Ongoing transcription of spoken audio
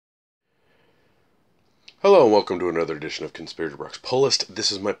Hello and welcome to another edition of Conspirator Brock's Pull List.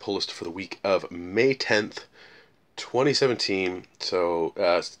 This is my pull list for the week of May 10th, 2017.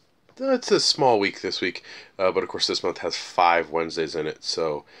 It's a small week this week, but of course this month has 5 Wednesdays in it,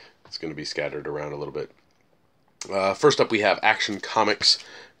 so it's going to be scattered around a little bit. First up, we have Action Comics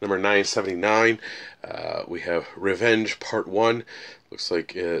number 979. We have Revenge Part 1. Looks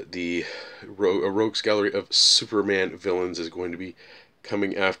like a rogues gallery of Superman villains is going to be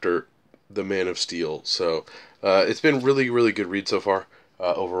coming after the Man of Steel. So it's been really, really good read so far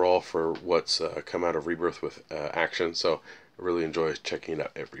overall for what's come out of Rebirth with Action. So I really enjoy checking it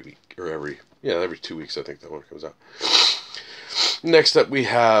out every week, or every 2 weeks I think that one comes out. Next up we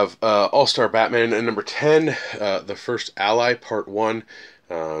have All-Star Batman number 10, The First Ally Part 1.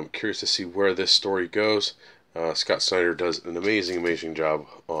 Curious to see where this story goes. Scott Snyder does an amazing job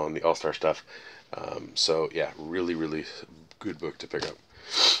on the All-Star stuff. So yeah, really, really good book to pick up.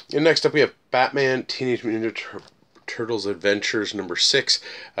 And next up we have Batman Teenage Mutant Ninja Turtles Adventures number 6.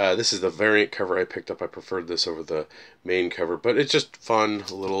 This is the variant cover I picked up. I preferred this over the main cover, but it's just fun,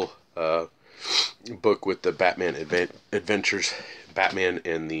 a little book with the Batman Adventures, Batman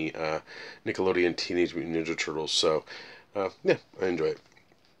and the Nickelodeon Teenage Mutant Ninja Turtles. So yeah, I enjoy it.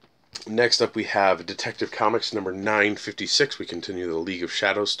 Next up we have Detective Comics number 956. We continue the League of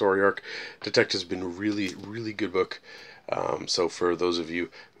Shadows story arc. Detective's been a really, really good book. So for those of you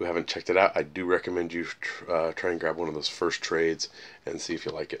who haven't checked it out, I do recommend you try and grab one of those first trades and see if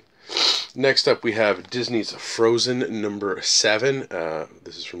you like it. Next up, we have Disney's Frozen number 7.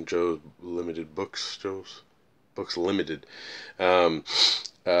 This is from Joe's Books Limited.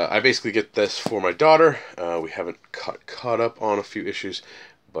 I basically get this for my daughter. We haven't caught up on a few issues,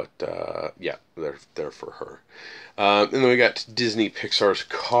 but yeah, they're there for her. And then we got Disney Pixar's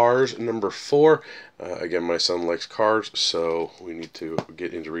Cars number 4. Again, my son likes cars, so we need to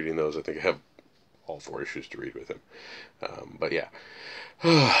get into reading those. I think I have all 4 issues to read with him. But yeah,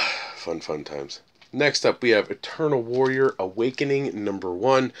 fun times. Next up, we have Eternal Warrior Awakening number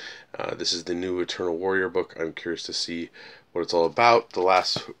 1. This is the new Eternal Warrior book. I'm curious to see what it's all about. The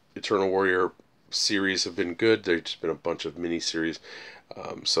last Eternal Warrior series have been good. There's just been a bunch of mini-series.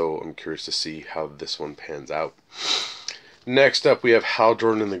 So I'm curious to see how this one pans out. Next up, we have Hal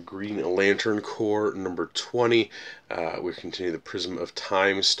Jordan and the Green Lantern Corps number 20. We continue the Prism of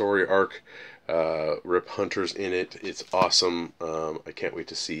Time story arc. Rip Hunter's in it. It's awesome. I can't wait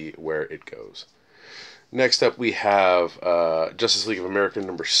to see where it goes. Next up, we have Justice League of America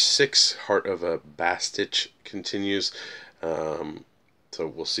number 6. Heart of a Bastich continues. So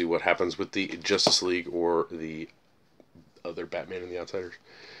we'll see what happens with the Justice League or the other Batman and the Outsiders.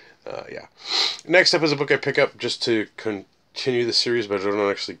 Yeah. Next up is a book I pick up just to continue the series, but I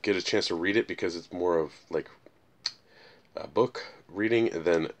don't actually get a chance to read it because it's more of like a book reading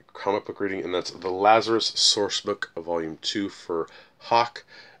than comic book reading, and that's The Lazarus Source Book, Volume 2 for Hawk,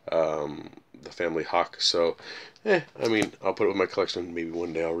 the family Hawk. So, I mean, I'll put it with my collection. Maybe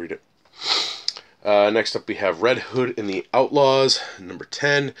one day I'll read it. Next up we have Red Hood and the Outlaws, number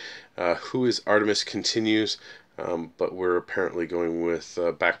 10. Who is Artemis continues. But we're apparently going with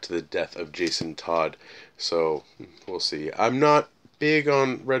Back to the Death of Jason Todd. So we'll see. I'm not big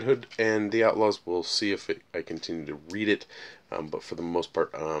on Red Hood and the Outlaws. We'll see if I continue to read it. But for the most part,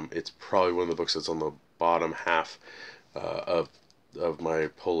 it's probably one of the books that's on the bottom half of my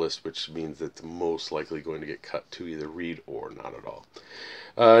pull list, which means that it's most likely going to get cut to either read or not at all.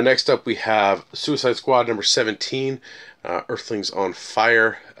 Next up, we have Suicide Squad number 17, Earthlings on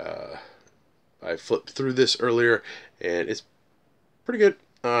Fire. I flipped through this earlier, and it's pretty good.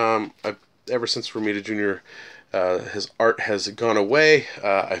 Ever since Romita Jr., his art has gone away.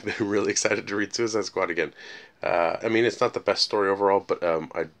 I've been really excited to read Suicide Squad again. I mean, it's not the best story overall, but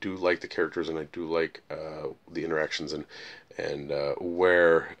I do like the characters, and I do like the interactions and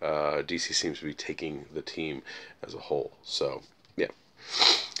where DC seems to be taking the team as a whole. So, yeah.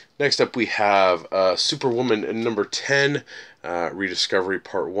 Next up, we have Superwoman number 10, Rediscovery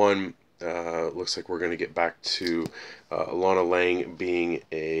Part 1. Looks like we're going to get back to Lana Lang being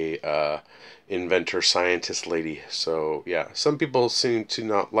a inventor, scientist lady. So, yeah, some people seem to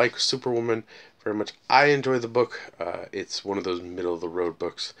not like Superwoman very much. I enjoy the book. It's one of those middle-of-the-road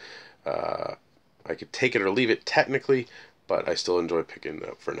books. I could take it or leave it technically, but I still enjoy picking it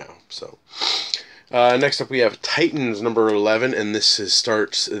up for now. So, next up we have Titans number 11, and this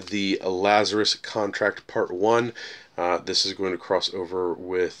starts the Lazarus Contract Part 1. This is going to cross over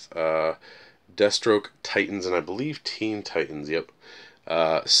with Deathstroke, Titans, and I believe Teen Titans. Yep.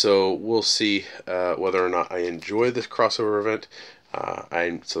 So we'll see whether or not I enjoy this crossover event.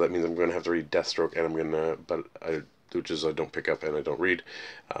 So that means I'm going to have to read Deathstroke, and but I which is I don't pick up and I don't read,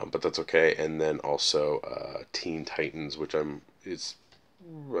 but that's okay. And then also Teen Titans, which I'm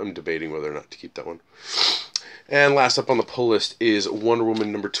debating whether or not to keep that one. And last up on the pull list is Wonder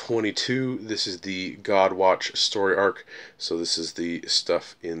Woman number 22. This is the God Watch story arc. So this is the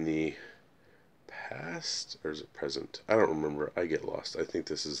stuff in the past, or is it present? I don't remember. I get lost. I think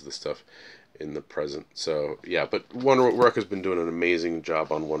this is the stuff in the present. So yeah, but Rucka's been doing an amazing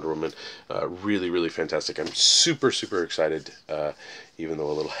job on Wonder Woman. Really, really fantastic. I'm super, super excited, even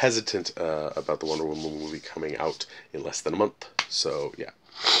though a little hesitant about the Wonder Woman movie coming out in less than a month. So yeah.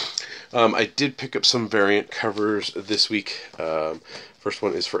 I did pick up some variant covers this week. First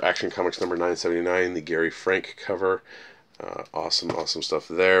one is for Action Comics number 979, the Gary Frank cover. Awesome stuff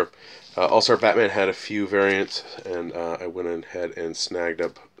there. All-Star Batman had a few variants, and I went ahead and snagged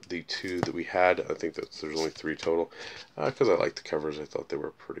up the 2 that we had. I think that there's only 3 total, because I liked the covers. I thought they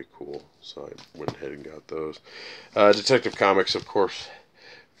were pretty cool, so I went ahead and got those. Detective Comics, of course,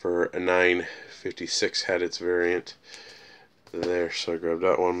 for a 956 had its variant there, so I grabbed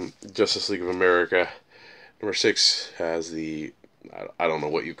that one. Justice League of America number 6 has the, I don't know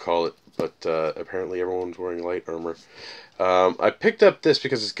what you call it, but apparently everyone's wearing light armor. I picked up this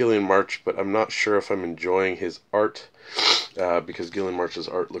because it's Gillian March, but I'm not sure if I'm enjoying his art, because Gillian March's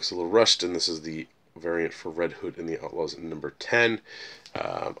art looks a little rushed, and this is the variant for Red Hood and the Outlaws number 10.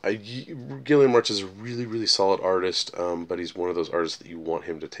 Gillian March is a really, really solid artist, but he's one of those artists that you want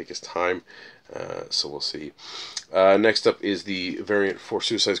him to take his time, so we'll see. Next up is the variant for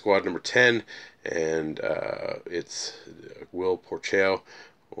Suicide Squad number 10, and it's Will Porchio,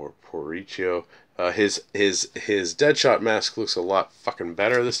 or Porricio. His Deadshot mask looks a lot fucking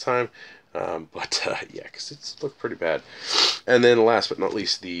better this time, but yeah, because it's looked pretty bad. And then last but not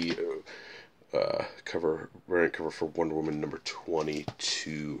least, the variant cover for Wonder Woman number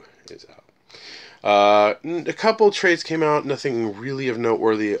 22 is out. A couple trades came out, nothing really of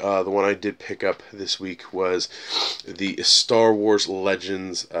noteworthy. The one I did pick up this week was the Star Wars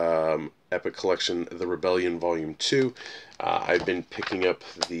Legends Epic Collection, The Rebellion Volume 2. I've been picking up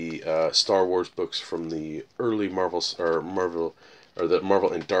the Star Wars books from the early Marvel the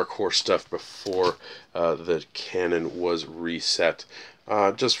Marvel and Dark Horse stuff before the canon was reset.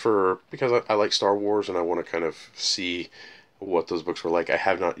 Just because I like Star Wars and I want to kind of see what those books were like. I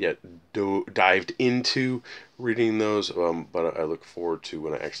have not yet dived into reading those, but I look forward to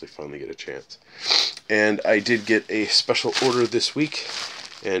when I actually finally get a chance. And I did get a special order this week,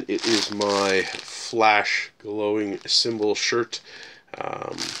 and it is my Flash glowing symbol shirt.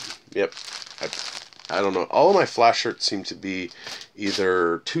 Yep, I don't know. All of my Flash shirts seem to be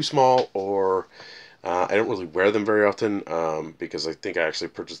either too small or I don't really wear them very often, because I think I actually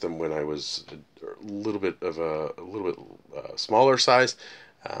purchased them when I was a little bit smaller size,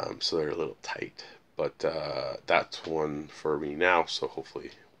 so they're a little tight. But that's one for me now, so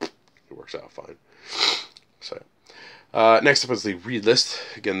hopefully it works out fine. So next up is the read list.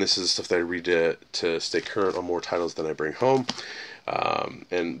 Again, this is stuff that I read to stay current on more titles than I bring home.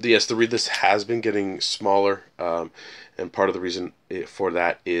 And yes, the read list has been getting smaller, and part of the reason for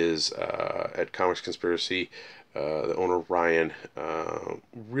that is at Comics Conspiracy, the owner Ryan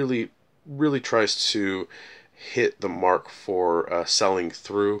really tries to hit the mark for selling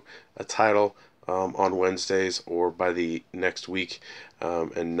through a title on Wednesdays or by the next week,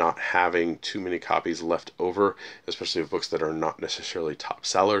 and not having too many copies left over, especially of books that are not necessarily top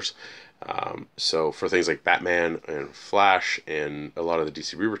sellers. So for things like Batman and Flash and a lot of the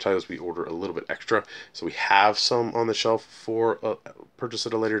DC Rebirth titles, we order a little bit extra. So we have some on the shelf for purchase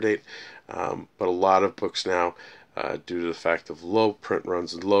at a later date. But a lot of books now, due to the fact of low print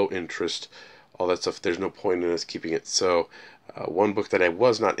runs, low interest, all that stuff, there's no point in us keeping it. So one book that I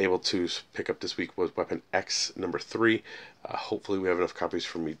was not able to pick up this week was Weapon X number 3. Hopefully we have enough copies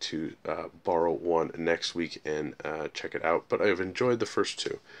for me to borrow one next week and check it out. But I've enjoyed the first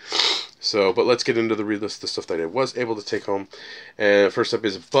 2. So, but let's get into the read list, the stuff that I was able to take home. And first up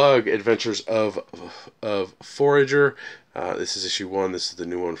is Bug, Adventures of Forager. This is issue 1. This is the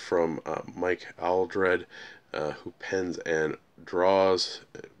new one from Mike Aldred, who pens and draws.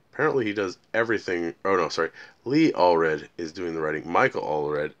 Apparently he does everything. Oh no, sorry. Lee Allred is doing the writing. Michael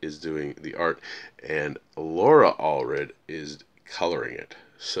Allred is doing the art. And Laura Allred is coloring it.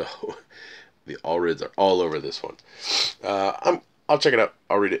 So the Allreds are all over this one. I'll check it out.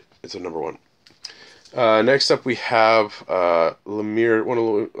 I'll read it. It's a number 1. Next up, we have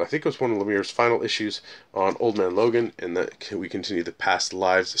Lemire. I think it was one of Lemire's final issues on Old Man Logan, and that we continue the past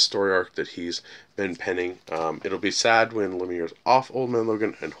lives story arc that he's been penning. It'll be sad when Lemire's off Old Man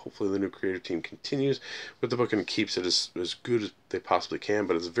Logan, and hopefully the new creative team continues with the book and keeps it as good as they possibly can.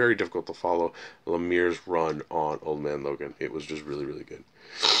 But it's very difficult to follow Lemire's run on Old Man Logan. It was just really, really good.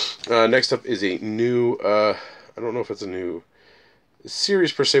 Next up is a new. I don't know if it's a new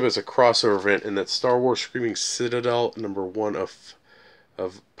series per se, but it's a crossover event, and that's Star Wars Screaming Citadel #1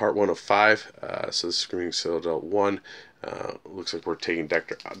 of part 1 of 5. So this is Screaming Citadel 1. Looks like we're taking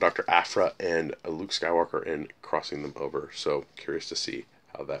Dr. Aphra and Luke Skywalker and crossing them over. So curious to see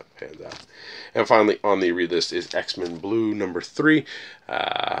how that pans out. And finally, on the read list is X-Men Blue #3.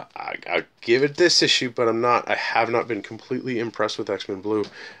 I'll give it this issue, but I have not been completely impressed with X-Men Blue.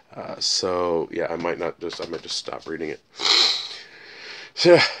 So yeah, I might just stop reading it.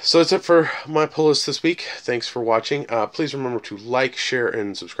 So that's it for my pull list this week. Thanks for watching. Please remember to like, share,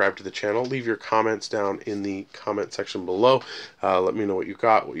 and subscribe to the channel. Leave your comments down in the comment section below. Let me know what you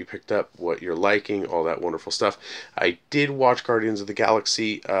got, what you picked up, what you're liking, all that wonderful stuff. I did watch Guardians of the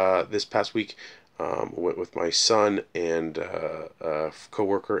Galaxy this past week. Went with my son and a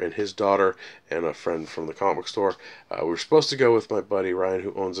co-worker and his daughter and a friend from the comic book store. We were supposed to go with my buddy Ryan,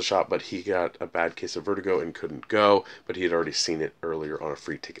 who owns the shop, but he got a bad case of vertigo and couldn't go, but he had already seen it earlier on a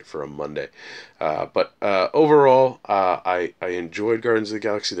free ticket for a Monday. But overall, I enjoyed Guardians of the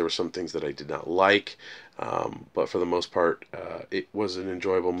Galaxy. There were some things that I did not like. But for the most part, it was an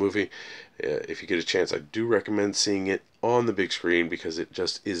enjoyable movie. If you get a chance, I do recommend seeing it on the big screen because it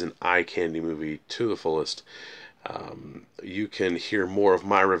just is an eye candy movie to the fullest. You can hear more of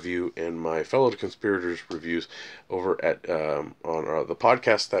my review and my fellow conspirators' reviews over at on the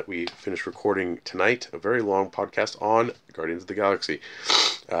podcast that we finished recording tonight. A very long podcast on Guardians of the Galaxy.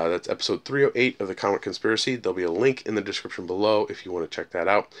 That's episode 308 of the Comic Conspiracy. There'll be a link in the description below if you want to check that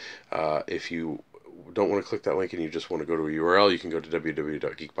out. If you don't want to click that link and you just want to go to a URL, you can go to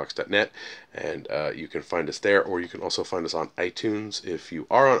www.geekbox.net and you can find us there, or you can also find us on iTunes. If you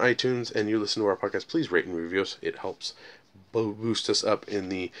are on iTunes and you listen to our podcast, please rate and review us. It helps boost us up in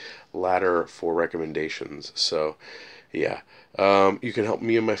the ladder for recommendations. So yeah, you can help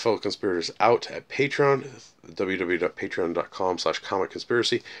me and my fellow conspirators out at Patreon,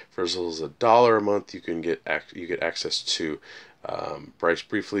 www.patreon.com/comicconspiracy. For as little as $1 a month, you get access to Bryce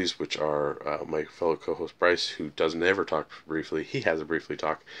Brieflies, which are my fellow co-host Bryce, who does never talk briefly. He has a briefly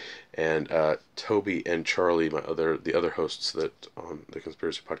talk, and Toby and Charlie, the other hosts that on the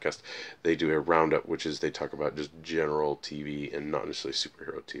Conspiracy Podcast, they do a roundup, which is they talk about just general TV and not necessarily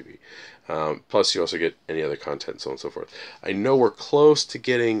superhero TV. Plus, you also get any other content, so on and so forth. I know we're close to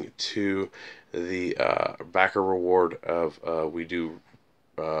getting to the backer reward of we do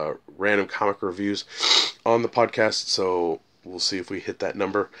random comic reviews on the podcast, so we'll see if we hit that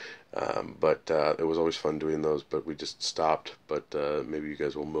number. But it was always fun doing those, but we just stopped. But maybe you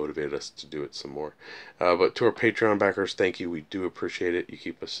guys will motivate us to do it some more. But to our Patreon backers, thank you. We do appreciate it. You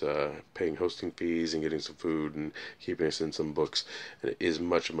keep us paying hosting fees and getting some food and keeping us in some books. And it is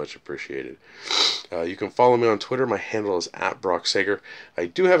much, much appreciated. You can follow me on Twitter. My handle is @BrockSager. I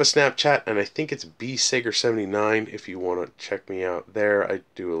do have a Snapchat, and I think it's bsager79 if you want to check me out there. I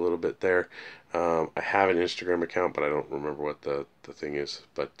do a little bit there. I have an Instagram account, but I don't remember what the thing is.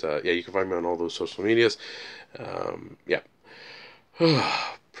 But yeah, you can find me on all those social medias. Yeah.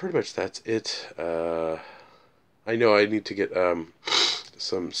 Pretty much that's it. I know I need to get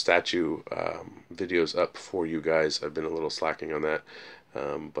some statue videos up for you guys. I've been a little slacking on that.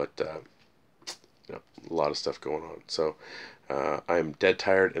 But you know, a lot of stuff going on. So I'm dead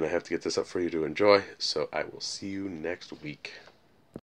tired, and I have to get this up for you to enjoy. So I will see you next week.